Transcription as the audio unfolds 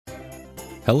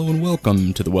Hello and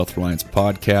welcome to the Wealth Reliance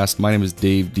Podcast. My name is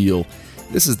Dave Deal.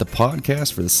 This is the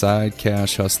podcast for the side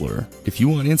cash hustler. If you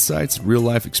want insights and real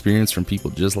life experience from people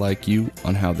just like you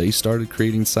on how they started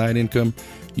creating side income,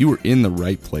 you are in the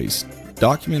right place.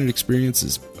 Documented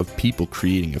experiences of people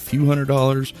creating a few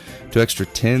 $100s to extra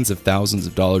tens of thousands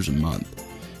of dollars a month.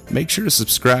 Make sure to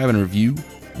subscribe and review.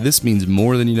 This means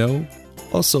more than you know.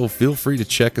 Also, feel free to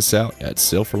check us out at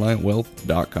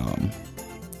selfreliantwealth.com.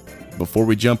 Before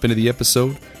we jump into the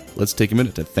episode, let's take a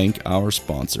minute to thank our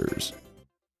sponsors.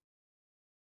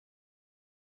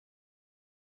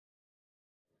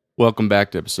 Welcome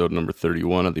back to episode number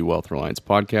 31 of the Wealth Reliance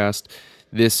Podcast.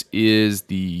 This is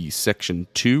the section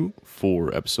 2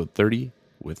 for episode 30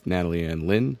 with Natalie and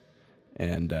Lynn,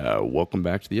 and welcome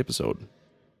back to the episode.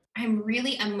 I'm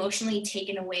really emotionally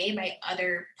taken away by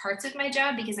other parts of my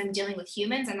job because I'm dealing with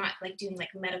humans. I'm not like doing like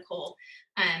medical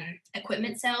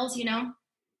equipment sales, you know.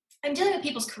 I'm dealing with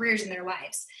people's careers and their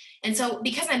lives. And so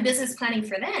because I'm business planning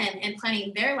for them and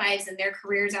planning their lives and their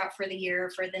careers out for the year or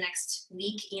for the next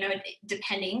week, you know,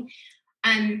 depending,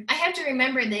 I have to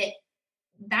remember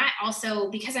that also,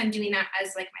 because I'm doing that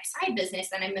as like my side business,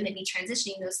 and I'm going to be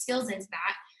transitioning those skills into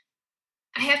that,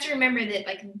 I have to remember that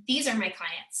like these are my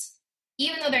clients.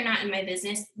 Even though they're not in my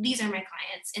business, these are my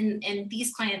clients, and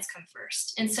these clients come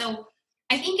first. And so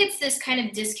I think it's this kind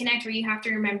of disconnect where you have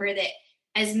to remember that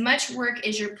as much work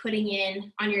as you're putting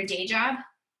in on your day job,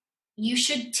 you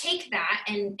should take that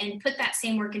and put that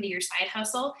same work into your side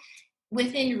hustle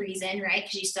within reason, right?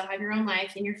 Because you still have your own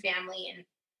life and your family.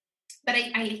 But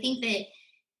I think that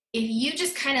if you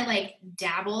just kind of like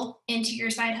dabble into your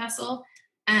side hustle,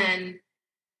 and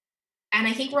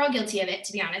I think we're all guilty of it,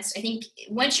 to be honest. I think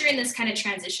once you're in this kind of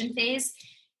transition phase,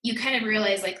 you kind of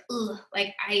realize like, ugh,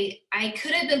 like I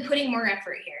could have been putting more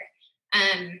effort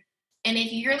here. And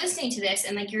if you're listening to this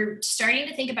and like you're starting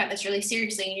to think about this really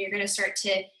seriously and you're going to start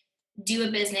to do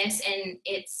a business and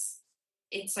it's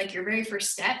like your very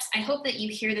first steps, I hope that you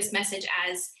hear this message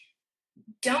as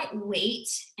don't wait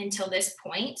until this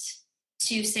point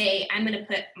to say, I'm going to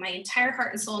put my entire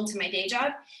heart and soul into my day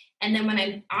job. And then when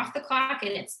I'm off the clock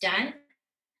and it's done,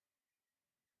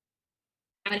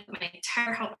 I'm going to put my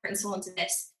entire heart and soul into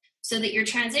this, so that your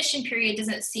transition period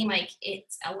doesn't seem like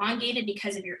it's elongated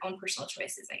because of your own personal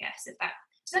choices, I guess. Does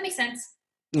that make sense?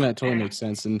 That totally makes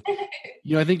sense. And,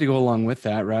 I think to go along with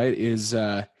that, right, is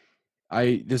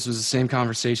this was the same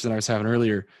conversation that I was having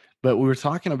earlier, but we were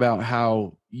talking about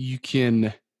how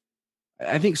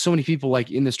I think so many people like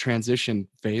in this transition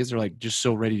phase are like just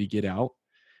so ready to get out.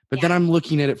 But then I'm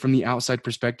looking at it from the outside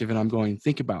perspective and I'm going,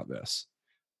 think about this.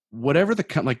 Whatever the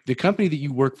company that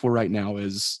you work for right now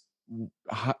is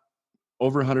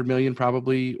over 100 million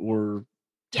probably, or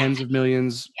tens of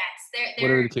millions. Yes, they're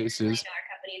whatever the case is.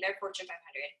 Company. They're Fortune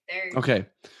 500. They're okay.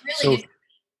 Really so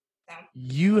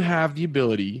you have the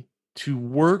ability to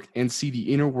work and see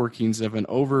the inner workings of an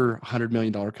over $100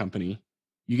 million company.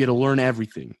 You get to learn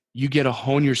everything. You get to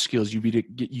hone your skills. You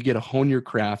get to hone your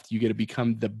craft. You get to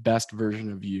become the best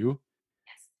version of you.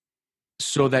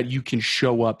 So that you can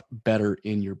show up better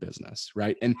in your business,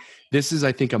 right? And this is,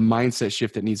 I think, a mindset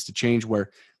shift that needs to change,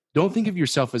 where don't think of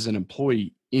yourself as an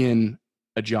employee in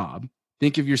a job.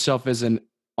 Think of yourself as an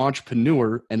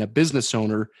entrepreneur and a business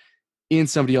owner in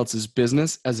somebody else's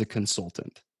business as a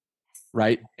consultant,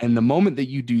 right? And the moment that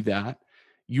you do that,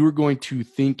 you are going to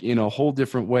think in a whole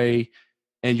different way,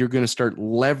 and you're going to start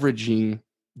leveraging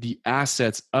the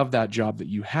assets of that job that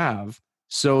you have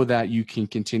so that you can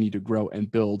continue to grow and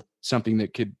build something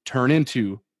that could turn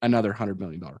into another $100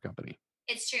 million company.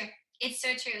 It's true. It's so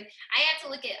true. I have to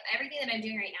look at everything that I'm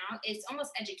doing right now. It's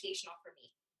almost educational for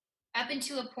me up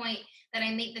until a point that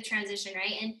I make the transition,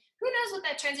 right? And who knows what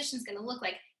that transition is going to look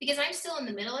like, because I'm still in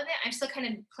the middle of it. I'm still kind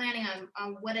of planning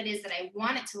on what it is that I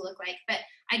want it to look like. But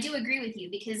I do agree with you,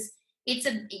 because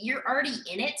you're already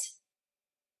in it.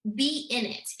 Be in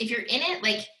it. If you're in it,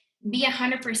 like, be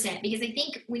 100%, because I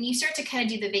think when you start to kind of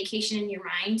do the vacation in your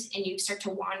mind and you start to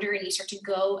wander and you start to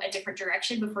go a different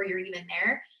direction before you're even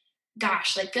there,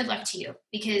 gosh, like, good luck to you,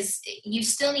 because you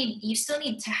still need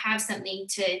to have something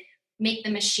to make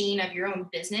the machine of your own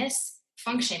business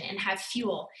function and have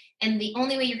fuel. And the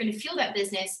only way you're going to fuel that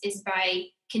business is by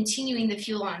continuing the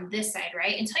fuel on this side,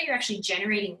 right? Until you're actually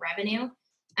generating revenue.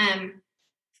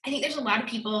 I think there's a lot of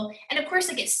people, and of course,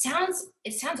 like, it sounds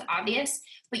obvious,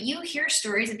 but you hear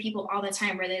stories of people all the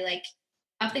time where they like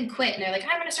up and quit and they're like,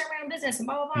 I'm going to start my own business and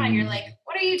blah, blah, blah. And you're like,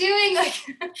 what are you doing? Like,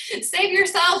 save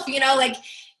yourself, you know,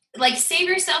 like save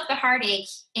yourself the heartache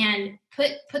and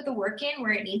put the work in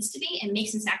where it needs to be and make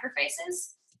some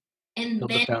sacrifices. And build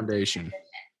then the foundation.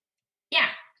 Yeah,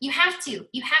 you have to,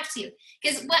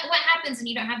 because what happens when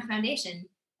you don't have the foundation?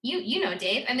 You know,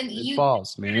 Dave. I mean, it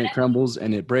falls, man. It crumbles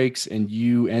and it breaks, and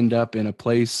you end up in a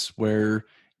place where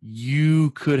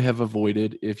you could have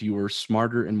avoided if you were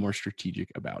smarter and more strategic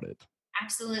about it.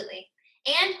 Absolutely.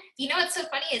 And you know what's so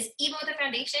funny is even with a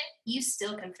foundation, you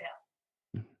still can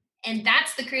fail. And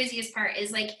that's the craziest part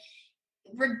is like,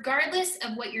 regardless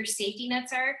of what your safety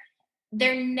nets are,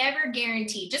 they're never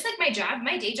guaranteed. Just like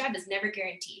my day job is never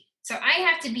guaranteed. So I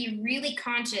have to be really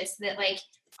conscious that, like,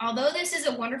 although this is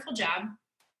a wonderful job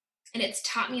and it's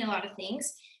taught me a lot of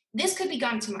things, this could be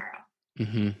gone tomorrow.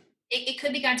 Mm-hmm. It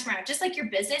could be gone tomorrow. Just like your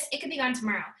business, it could be gone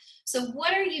tomorrow. So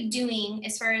what are you doing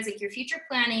as far as like your future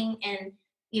planning and,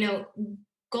 you know,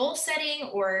 goal setting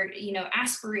or, you know,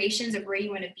 aspirations of where you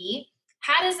want to be?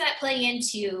 How does that play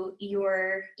into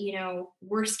your, you know,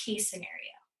 worst case scenario?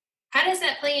 How does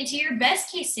that play into your best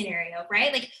case scenario,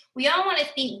 right? Like, we all want to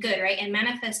think good, right? And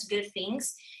manifest good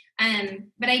things.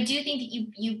 But I do think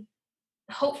that you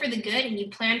hope for the good and you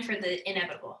plan for the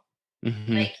inevitable.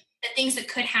 Mm-hmm. Like the things that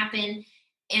could happen,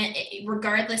 and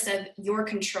regardless of your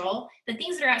control, the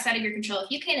things that are outside of your control,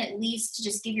 if you can at least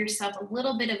just give yourself a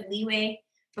little bit of leeway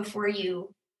before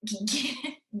you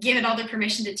give it all the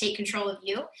permission to take control of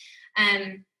you,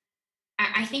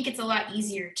 I think it's a lot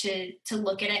easier to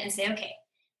look at it and say, okay,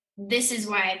 this is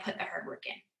why I put the hard work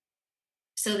in.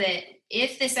 So that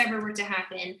if this ever were to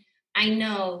happen, I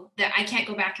know that I can't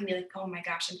go back and be like, oh my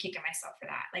gosh, I'm kicking myself for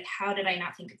that. Like, how did I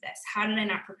not think of this? How did I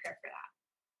not prepare for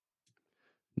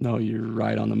that? No, you're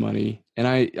right on the money. And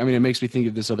I mean, it makes me think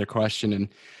of this other question. And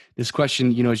this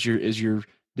question, you know, as you're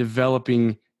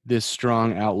developing this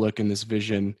strong outlook and this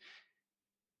vision,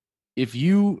 if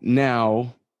you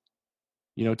now,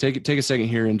 you know, take a second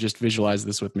here and just visualize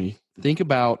this with me. Think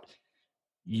about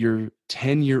your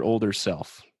 10-year older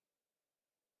self.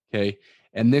 Okay.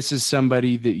 And this is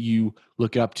somebody that you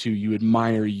look up to, you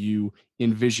admire, you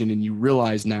envision, and you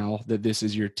realize now that this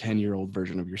is your 10-year-old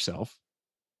version of yourself.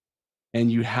 And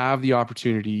you have the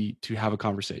opportunity to have a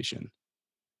conversation.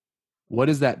 What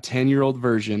is that 10-year-old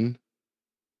version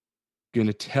going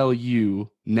to tell you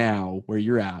now where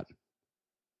you're at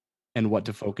and what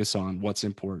to focus on, what's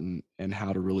important, and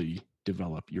how to really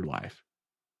develop your life?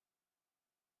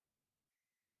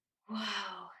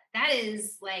 Wow, that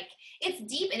is like, it's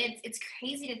deep, and it's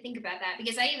crazy to think about that,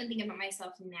 because I even think about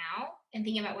myself now and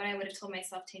thinking about what I would have told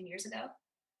myself 10 years ago.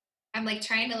 I'm like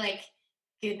trying to like,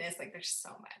 goodness, like there's so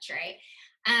much, right?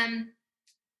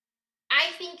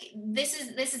 I think this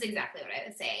is exactly what I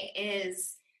would say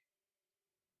is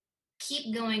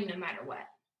keep going no matter what.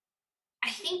 I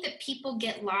think that people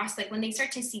get lost, like when they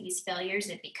start to see these failures,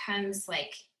 it becomes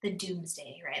like the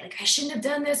doomsday, right? Like, I shouldn't have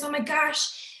done this, oh my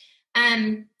gosh.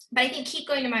 But I think keep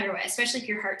going no matter what, especially if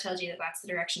your heart tells you that that's the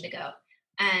direction to go.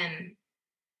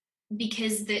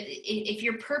 Because if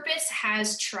your purpose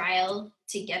has trial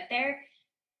to get there,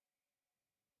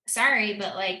 sorry,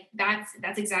 but like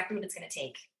that's exactly what it's going to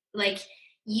take. Like,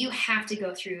 you have to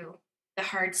go through the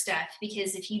hard stuff,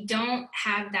 because if you don't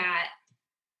have that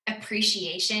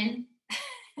appreciation,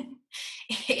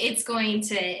 it's going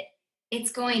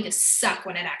to suck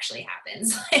when it actually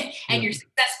happens. And you're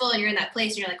successful and you're in that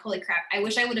place and you're like, holy crap, I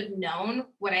wish I would have known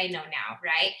what I know now,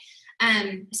 right?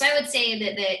 So I would say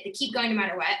that the keep going no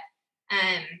matter what.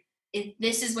 If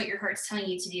this is what your heart's telling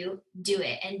you to do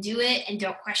it, and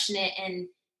don't question it,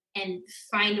 and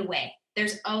find a way.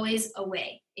 There's always a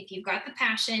way. If you've got the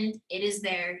passion, it is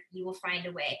there. You will find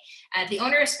a way. The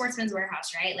owner of Sportsman's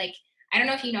Warehouse, right? Like, I don't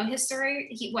know if you know his story.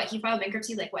 He filed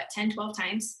bankruptcy 10, 12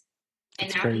 times. And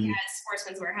That's now crazy. He has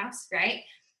Sportsman's Warehouse, right?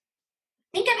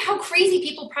 Think of how crazy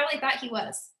people probably thought he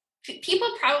was. People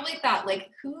probably thought, like,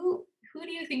 who do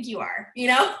you think you are? You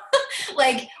know,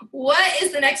 like, what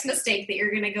is the next mistake that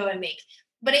you're going to go and make?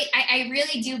 But I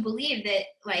really do believe that,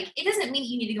 like, it doesn't mean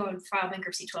you need to go and file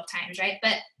bankruptcy 12 times, right?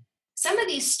 But some of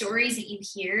these stories that you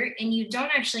hear and you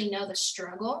don't actually know the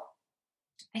struggle,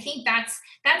 I think that's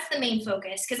the main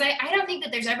focus. Because I don't think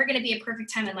that there's ever going to be a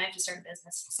perfect time in life to start a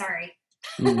business. Sorry.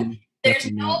 Mm-hmm.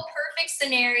 There's no perfect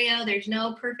scenario. There's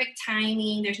no perfect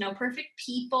timing. There's no perfect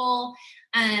people.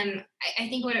 I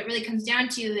think what it really comes down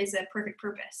to is a perfect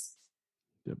purpose.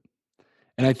 Yep.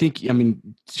 And I think, I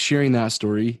mean, sharing that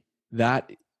story,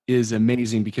 that is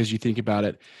amazing, because you think about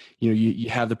it, you know, you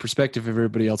have the perspective of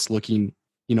everybody else looking,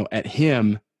 you know, at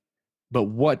him, but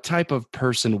what type of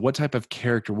person, what type of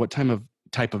character, what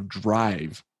type of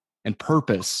drive and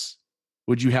purpose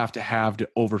would you have to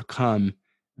overcome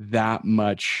that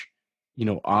much, you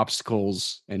know,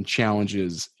 obstacles and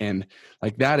challenges? And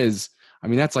like, that is, I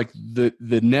mean, that's like the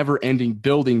never ending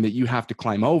building that you have to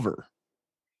climb over.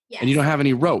 Yes. And you don't have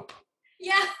any rope.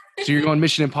 Yeah. So you're going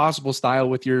Mission Impossible style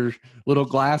with your little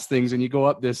glass things, and you go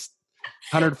up this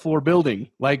 100 floor building.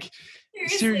 Like,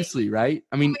 Seriously. right?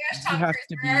 I Oh mean, my gosh, you Tom have Cruise,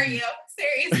 to where are be, you?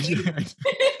 Seriously.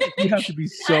 you have to be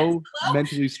so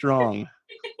mentally strong.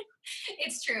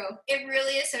 It's true. It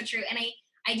really is so true. And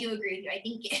I do agree with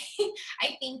you.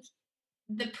 I think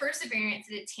the perseverance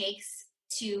that it takes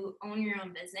to own your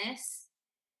own business,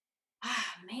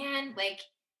 man, like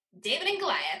David and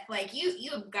Goliath, like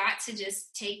you have got to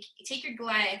just take your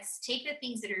Goliaths, take the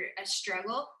things that are a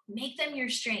struggle, make them your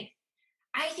strength.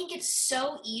 I think it's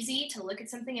so easy to look at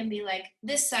something and be like,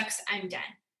 this sucks, I'm done.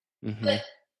 Mm-hmm. But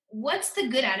what's the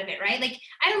good out of it, right? Like,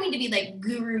 I don't mean to be like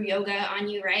guru yoga on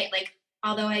you, right? Like,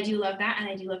 although I do love that and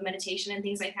I do love meditation and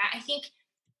things like that, I think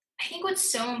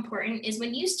what's so important is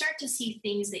when you start to see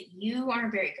things that you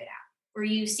aren't very good at, or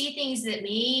you see things that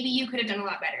maybe you could have done a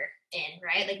lot better in,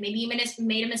 right? Like maybe you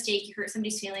made a mistake, you hurt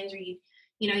somebody's feelings, or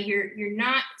you're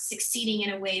not succeeding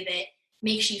in a way that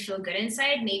makes you feel good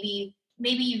inside. Maybe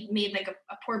you've made like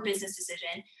a poor business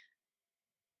decision.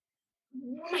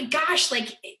 Oh my gosh,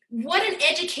 like what an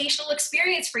educational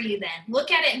experience for you then.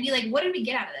 Look at it and be like, what did we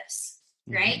get out of this,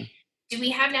 right? Mm-hmm. Do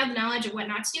we have now the knowledge of what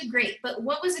not to do? Great. But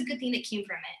what was a good thing that came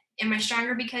from it? Am I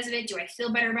stronger because of it? Do I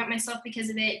feel better about myself because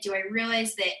of it? Do I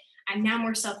realize that I'm now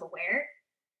more self-aware?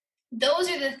 Those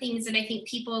are the things that I think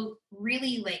people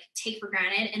really like take for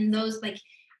granted. And those, like,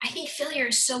 I think failure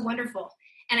is so wonderful.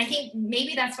 And I think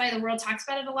maybe that's why the world talks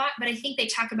about it a lot, but I think they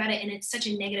talk about it in it's such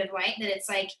a negative light that it's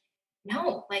like,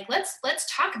 no, like let's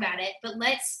talk about it, but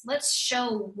let's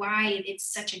show why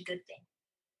it's such a good thing.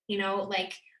 You know,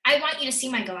 like I want you to see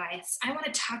my Goliaths. I want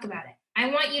to talk about it. I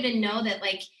want you to know that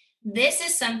like this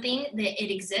is something that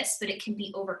it exists, but it can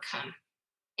be overcome.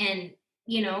 And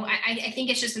you know, I think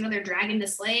it's just another dragon to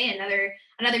slay,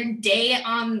 another day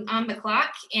on the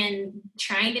clock, and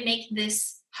trying to make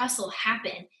this hustle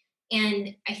happen.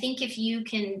 And I think if you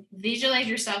can visualize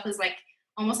yourself as like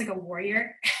almost like a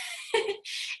warrior,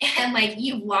 and like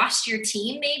you've lost your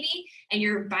team maybe, and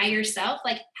you're by yourself,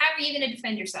 like how are you going to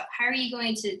defend yourself? How are you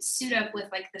going to suit up with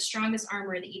like the strongest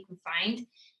armor that you can find?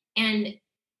 And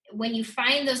when you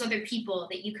find those other people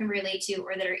that you can relate to,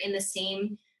 or that are in the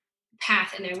same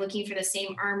path and they're looking for the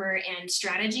same armor and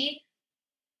strategy,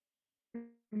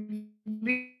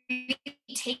 really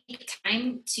take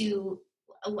time to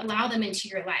allow them into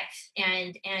your life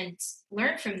and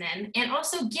learn from them, and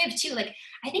also give too. Like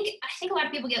I think a lot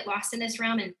of people get lost in this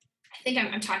realm, and I think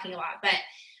I'm talking a lot, but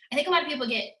I think a lot of people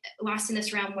get lost in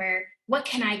this realm where what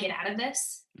can I get out of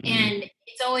this? Mm-hmm. And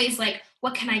it's always like,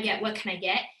 what can I get? What can I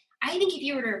get? I think if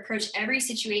you were to approach every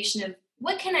situation of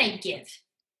what can I give?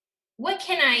 What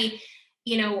can I,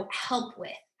 help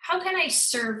with? How can I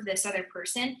serve this other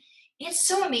person? It's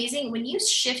so amazing when you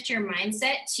shift your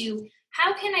mindset to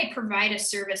how can I provide a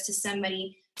service to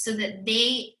somebody so that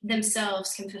they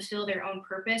themselves can fulfill their own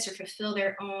purpose or fulfill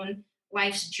their own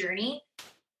life's journey.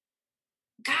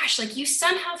 Gosh, like you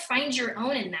somehow find your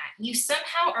own in that. You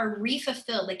somehow are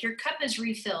refulfilled. Like your cup is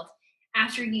refilled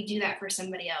after you do that for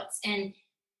somebody else. And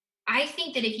I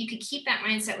think that if you could keep that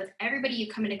mindset with everybody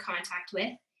you come into contact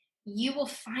with, you will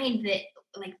find that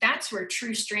like that's where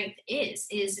true strength is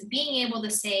being able to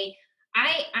say,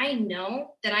 I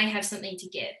know that I have something to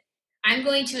give. I'm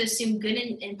going to assume good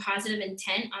and positive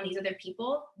intent on these other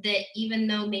people, that even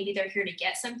though maybe they're here to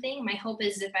get something, my hope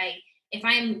is if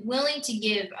I'm willing to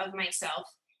give of myself,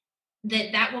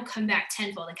 that will come back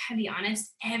tenfold. Like, I'll be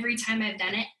honest, every time I've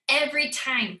done it, every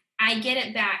time I get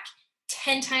it back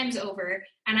 10 times over,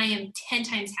 and I am 10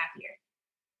 times happier.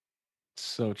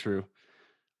 So true.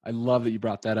 I love that you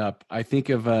brought that up. I think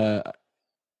of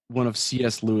one of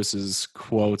C.S. Lewis's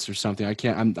quotes or something.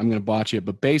 I'm going to botch it,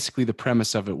 but basically the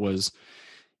premise of it was,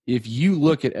 if you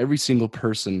look at every single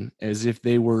person as if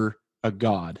they were a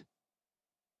god,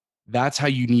 that's how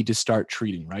you need to start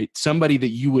treating, right? Somebody that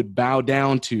you would bow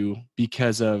down to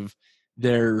because of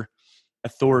their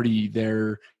authority,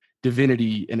 their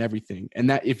divinity and everything. And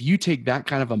that if you take that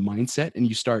kind of a mindset and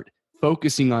you start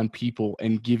focusing on people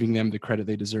and giving them the credit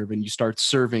they deserve, and you start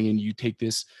serving, and you take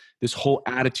this whole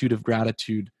attitude of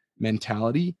gratitude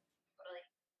mentality,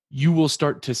 you will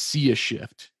start to see a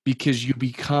shift, because you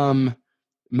become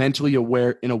mentally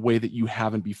aware in a way that you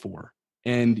haven't before.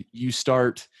 And you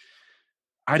start,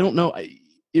 I don't know,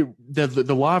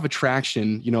 the law of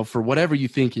attraction, for whatever you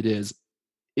think it is,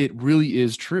 it really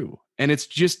is true. And it's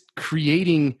just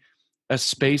creating a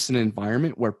space and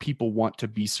environment where people want to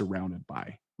be surrounded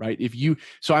by, right?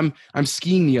 So I'm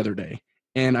skiing the other day,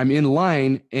 and I'm in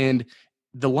line, and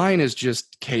the line is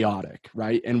just chaotic,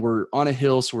 right? And we're on a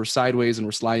hill, so we're sideways and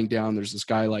we're sliding down. There's this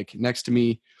guy like next to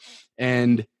me,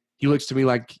 and he looks to me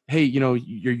like, hey, you're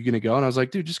you going to go? And I was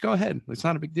like, dude, just go ahead. It's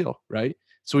not a big deal, right?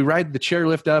 So we ride the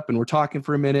chairlift up, and we're talking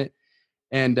for a minute,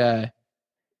 and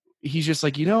he's just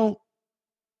like,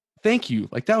 thank you.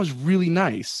 Like, that was really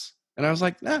nice. And I was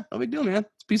like, no big deal, man.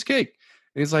 It's a piece of cake.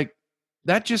 And he's like,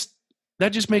 that just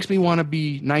makes me want to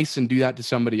be nice and do that to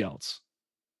somebody else.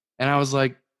 And I was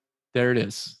like, there it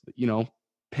is,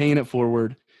 paying it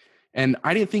forward. And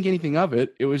I didn't think anything of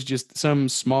it. It was just some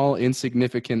small,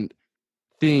 insignificant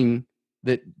thing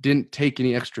that didn't take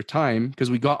any extra time because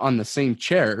we got on the same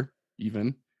chair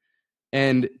even.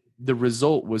 And the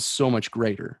result was so much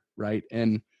greater, right?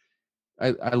 And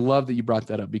I love that you brought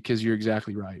that up because you're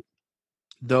exactly right.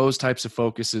 Those types of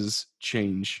focuses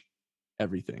change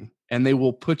everything. And they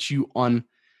will put you on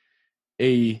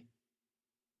a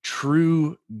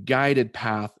true guided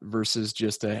path versus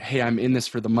just a, hey, I'm in this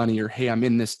for the money, or hey, I'm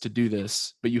in this to do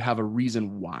this, but you have a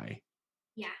reason why.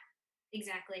 Yeah,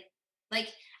 exactly. Like,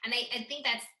 and I think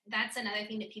that's another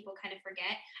thing that people kind of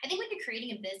forget. I think when you're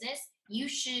creating a business,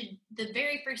 the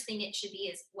very first thing it should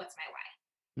be is, what's my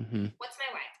why? Mm-hmm. What's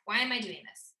my why? Why am I doing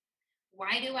this?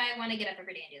 Why do I want to get up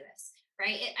every day and do this?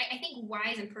 Right? I think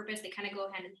whys and purpose, they kind of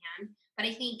go hand in hand. But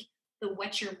I think the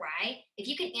what's your why, if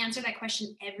you can answer that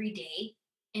question every day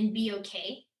and be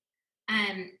okay,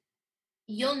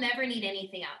 you'll never need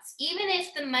anything else. Even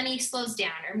if the money slows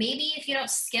down, or maybe if you don't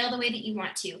scale the way that you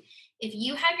want to, if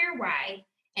you have your why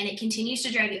and it continues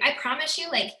to drive you, I promise you,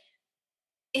 like,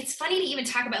 it's funny to even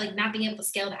talk about like not being able to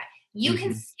scale that. You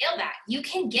can scale that. You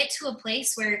can get to a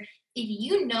place where if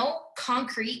you know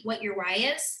concrete what your why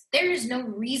is, there is no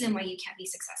reason why you can't be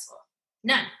successful.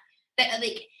 None.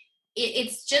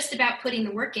 It's just about putting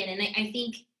the work in. And I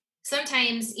think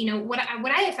sometimes, what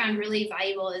I have found really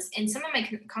valuable is in some of my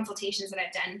consultations that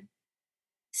I've done,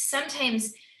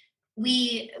 sometimes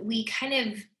we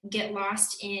kind of get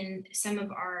lost in some of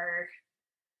our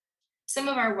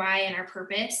why and our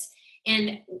purpose.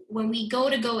 And when we go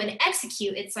and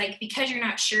execute, it's like, because you're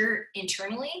not sure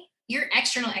internally, your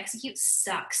external execute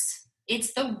sucks.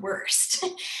 It's the worst.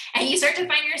 And you start to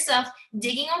find yourself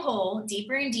digging a hole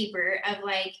deeper and deeper of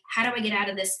like, how do I get out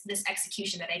of this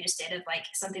execution that I just did of like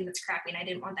something that's crappy and I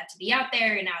didn't want that to be out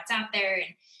there and now it's out there.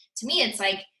 And to me, it's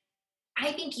like,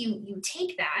 I think you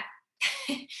take that,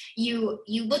 you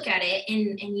look at it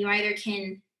and you either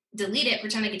can delete it,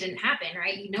 pretend like it didn't happen,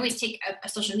 right? You can always take a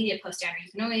social media post down, or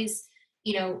you can always,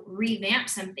 revamp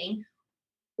something,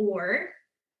 or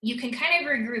you can kind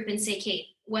of regroup and say, okay,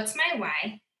 what's my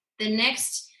why? The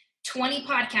next 20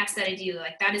 podcasts that I do,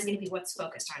 like, that is going to be what's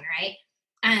focused on, right?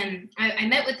 I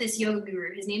met with this yoga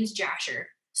guru. His name is Jasher.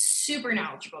 Super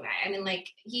knowledgeable guy. I mean, like,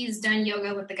 he's done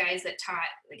yoga with the guys that taught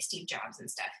like Steve Jobs and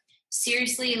stuff.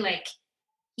 Seriously, like,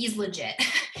 he's legit.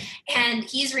 And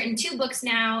he's written 2 books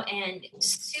now, and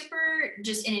super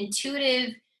just an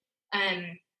intuitive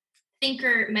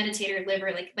thinker, meditator,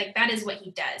 liver. Like that is what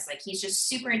he does. Like, he's just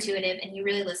super intuitive and he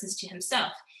really listens to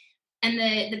himself. And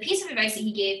the piece of advice that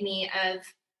he gave me of,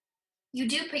 you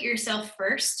do put yourself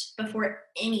first before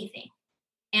anything.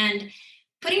 And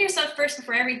putting yourself first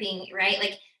before everything, right?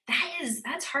 Like,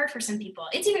 that's hard for some people.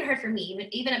 It's even hard for me,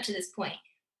 even up to this point,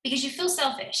 because you feel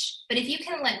selfish. But if you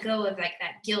can let go of like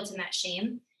that guilt and that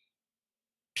shame,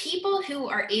 people who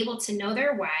are able to know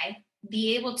their why,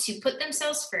 be able to put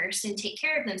themselves first and take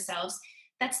care of themselves,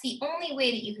 that's the only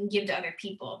way that you can give to other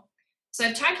people. So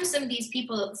I've talked with some of these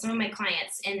people, some of my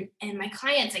clients, and my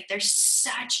clients, like, they're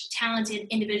such talented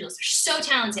individuals. They're so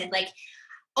talented. Like,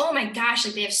 oh my gosh,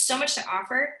 like, they have so much to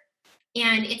offer.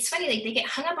 And it's funny, like, they get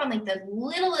hung up on like the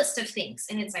littlest of things.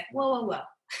 And it's like, whoa.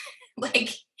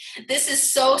 Like, this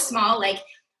is so small. Like,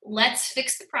 let's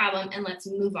fix the problem and let's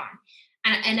move on.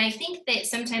 And I think that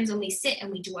sometimes when we sit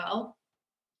and we dwell,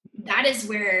 that is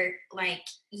where, like,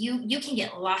 you can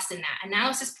get lost in that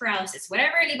analysis paralysis,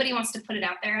 whatever anybody wants to put it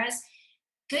out there as.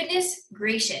 Goodness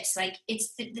gracious, like,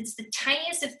 it's the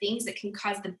tiniest of things that can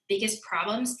cause the biggest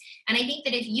problems. And I think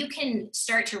that if you can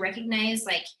start to recognize,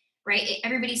 like, right,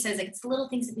 everybody says, like, it's the little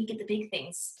things that make it the big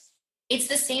things. It's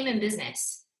the same in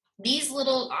business. These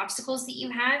little obstacles that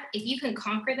you have, if you can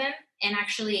conquer them and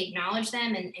actually acknowledge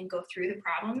them and go through the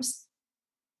problems,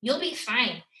 you'll be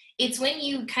fine. It's when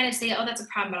you kind of say, oh, that's a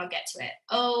problem, but I'll get to it.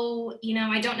 Oh,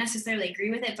 I don't necessarily agree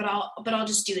with it, but I'll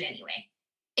just do it anyway.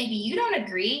 If you don't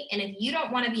agree, and if you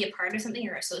don't want to be a part of something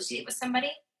or associate with somebody,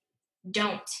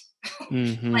 don't.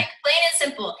 Mm-hmm. Like, plain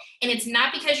and simple. And it's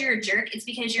not because you're a jerk. It's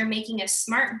because you're making a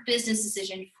smart business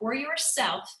decision for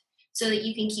yourself so that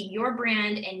you can keep your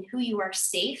brand and who you are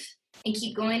safe and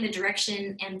keep going the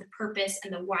direction and the purpose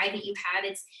and the why that you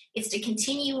had. It's to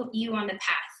continue you on the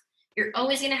path. You're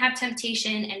always going to have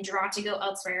temptation and draw to go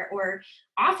elsewhere, or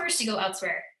offers to go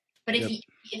elsewhere. But if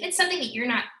it's something that you're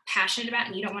not passionate about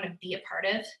and you don't want to be a part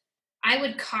of, I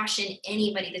would caution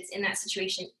anybody that's in that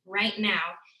situation right now,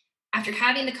 after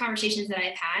having the conversations that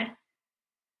I've had,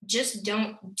 just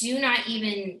do not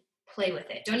even play with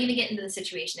it. Don't even get into the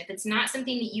situation. If it's not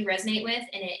something that you resonate with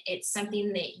and it's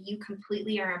something that you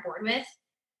completely are on board with,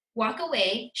 walk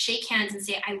away, shake hands, and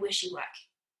say, I wish you luck.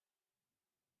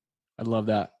 I love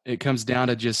that. It comes down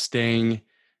to just staying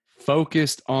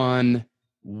focused on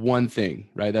one thing,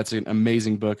 right? That's an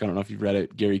amazing book. I don't know if you've read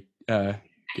it. Gary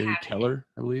Keller,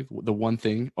 I believe. The One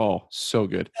Thing. Oh, so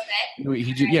good. Okay.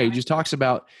 He just talks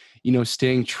about,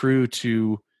 staying true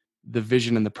to the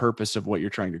vision and the purpose of what you're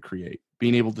trying to create.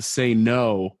 Being able to say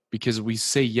no, because we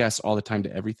say yes all the time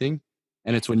to everything.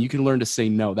 And it's when you can learn to say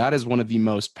no. That is one of the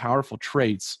most powerful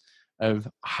traits of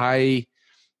high,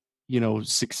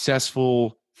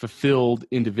 successful, fulfilled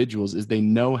individuals, is they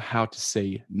know how to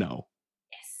say no.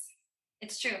 Yes,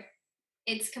 it's true.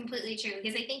 It's completely true,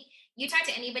 because I think you talk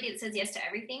to anybody that says yes to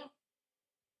everything,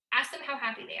 ask them how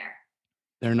happy they are.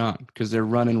 They're not, because they're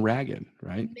running ragged,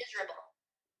 right? Miserable.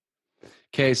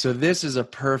 Okay, so this is a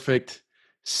perfect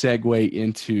segue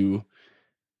into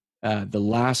the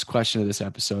last question of this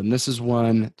episode. And this is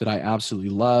one that I absolutely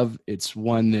love. It's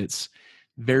one that's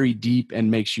very deep and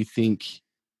makes you think,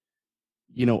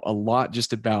 a lot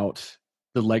just about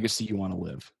the legacy you want to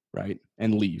live, right?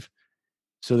 And leave.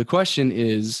 So the question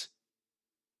is,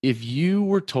 if you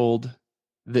were told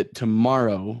that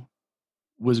tomorrow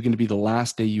was going to be the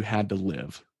last day you had to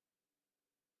live,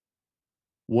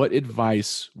 what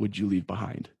advice would you leave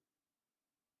behind?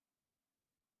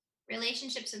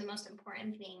 Relationships are the most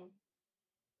important thing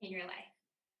in your life.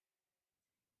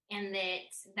 And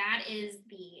that is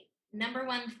the number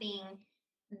one thing,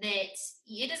 that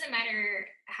it doesn't matter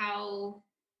how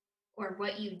or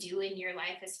what you do in your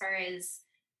life as far as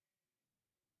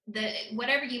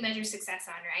whatever you measure success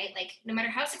on, right? Like, no matter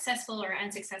how successful or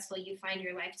unsuccessful you find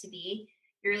your life to be,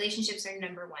 your relationships are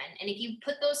number one. And if you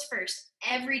put those first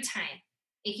every time,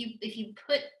 if you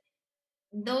put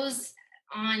those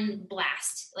on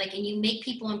blast, like, and you make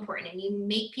people important and you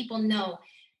make people know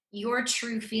your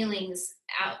true feelings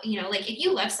out, like, if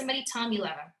you love somebody, tell them you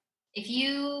love them. If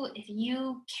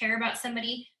you care about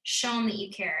somebody, show them that you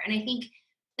care. And I think,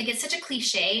 like, it's such a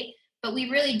cliche, but we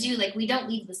really do. Like, we don't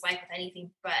leave this life with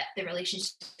anything but the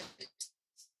relationship.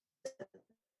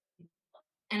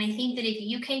 And I think that if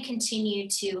you can continue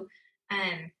to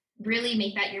really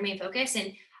make that your main focus,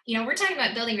 and we're talking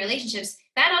about building relationships,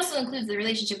 that also includes the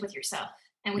relationship with yourself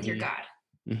and with your God.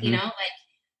 Mm-hmm. Like,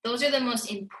 those are the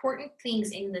most important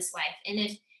things in this life. And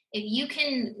if you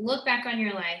can look back on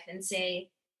your life and say,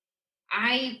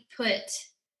 I put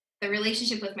the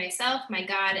relationship with myself, my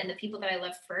God, and the people that I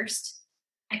love first,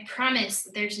 I promise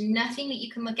there's nothing that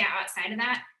you can look at outside of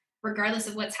that, regardless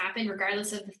of what's happened,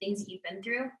 regardless of the things that you've been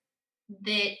through,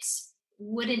 that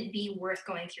wouldn't be worth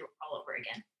going through all over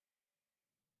again.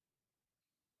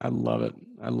 I love it.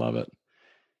 I love it.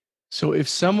 So if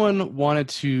someone wanted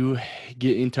to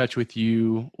get in touch with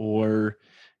you or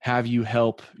have you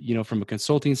help, from a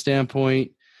consulting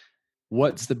standpoint,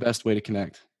 what's the best way to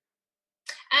connect?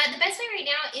 The best way right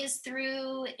now is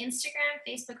through Instagram,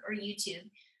 Facebook, or YouTube.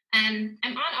 I'm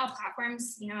on all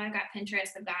platforms. I've got Pinterest,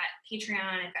 I've got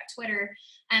Patreon, I've got Twitter.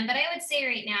 But I would say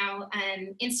right now,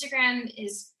 Instagram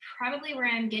is probably where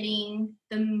I'm getting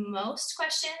the most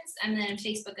questions, and then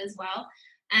Facebook as well.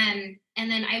 And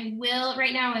then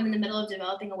right now I'm in the middle of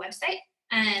developing a website.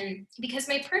 Because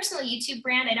my personal YouTube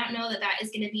brand, I don't know that is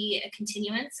going to be a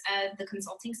continuance of the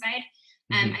consulting side.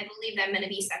 Mm-hmm. I believe that I'm going to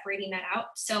be separating that out.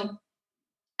 So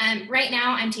right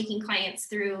now I'm taking clients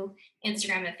through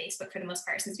Instagram and Facebook for the most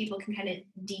part, since people can kind of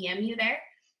DM you there.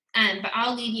 But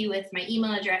I'll leave you with my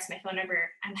email address, my phone number.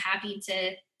 I'm happy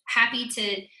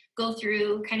to go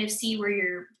through, kind of see where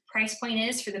your price point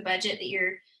is for the budget that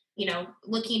you're,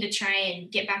 looking to try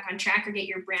and get back on track or get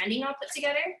your branding all put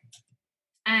together.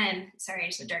 Sorry, I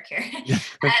just went dark here.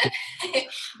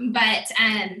 But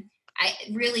I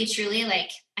really, truly,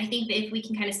 I think that if we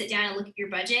can kind of sit down and look at your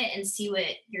budget and see what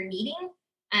you're needing,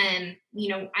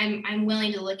 I'm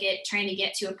willing to look at trying to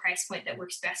get to a price point that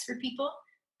works best for people,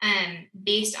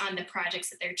 based on the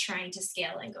projects that they're trying to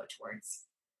scale and go towards.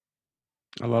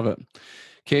 I love it.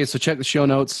 Okay, so check the show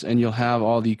notes and you'll have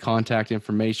all the contact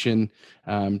information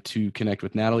to connect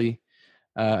with Natalie.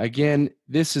 Again,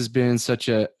 this has been such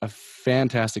a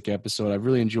fantastic episode. I've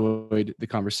really enjoyed the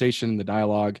conversation, the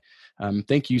dialogue.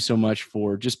 Thank you so much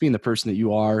for just being the person that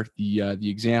you are, the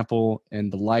example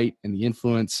and the light and the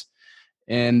influence.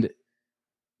 And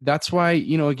that's why,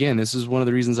 again, this is one of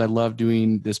the reasons I love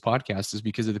doing this podcast, is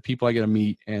because of the people I get to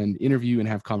meet and interview and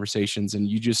have conversations. And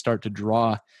you just start to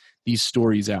draw these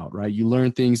stories out, right? You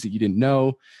learn things that you didn't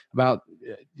know about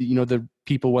the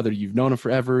people, whether you've known them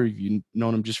forever, you've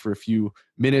known them just for a few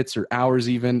minutes or hours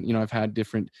even, I've had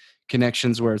different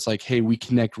connections where it's like, hey, we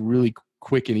connect really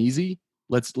quick and easy.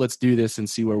 Let's do this and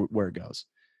see where it goes.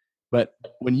 But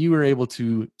when you were able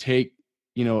to take,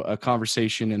 a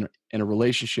conversation and a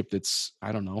relationship that's,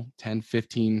 I don't know, 10,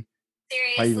 15,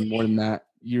 probably even more than that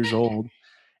years old,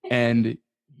 and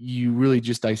you really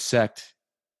just dissect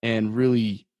and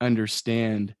really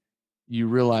understand, you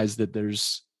realize that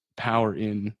there's power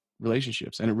in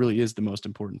relationships, and it really is the most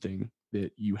important thing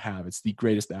that you have. It's the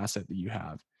greatest asset that you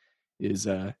have is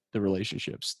the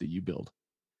relationships that you build.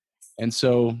 And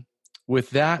so with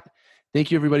that,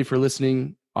 thank you everybody for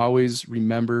listening. Always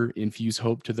remember, infuse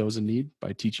hope to those in need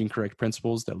by teaching correct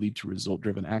principles that lead to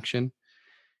result-driven action.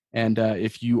 And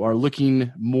if you are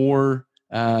looking more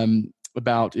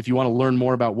if you want to learn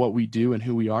more about what we do and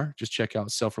who we are, just check out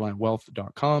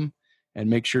selfreliantwealth.com and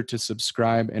make sure to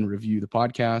subscribe and review the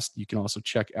podcast. You can also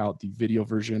check out the video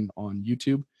version on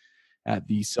YouTube at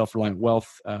the Self-Reliant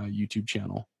Wealth YouTube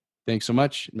channel. Thanks so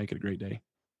much, and make it a great day.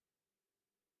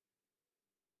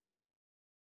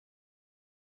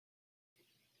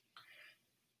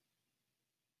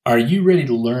 Are you ready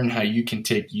to learn how you can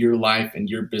take your life and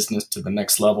your business to the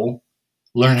next level?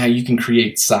 Learn how you can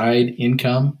create side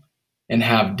income and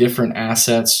have different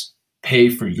assets pay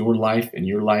for your life and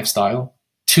your lifestyle?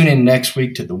 Tune in next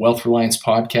week to the Wealth Reliance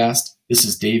Podcast. This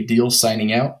is Dave Deal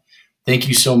signing out. Thank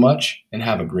you so much and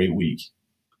have a great week.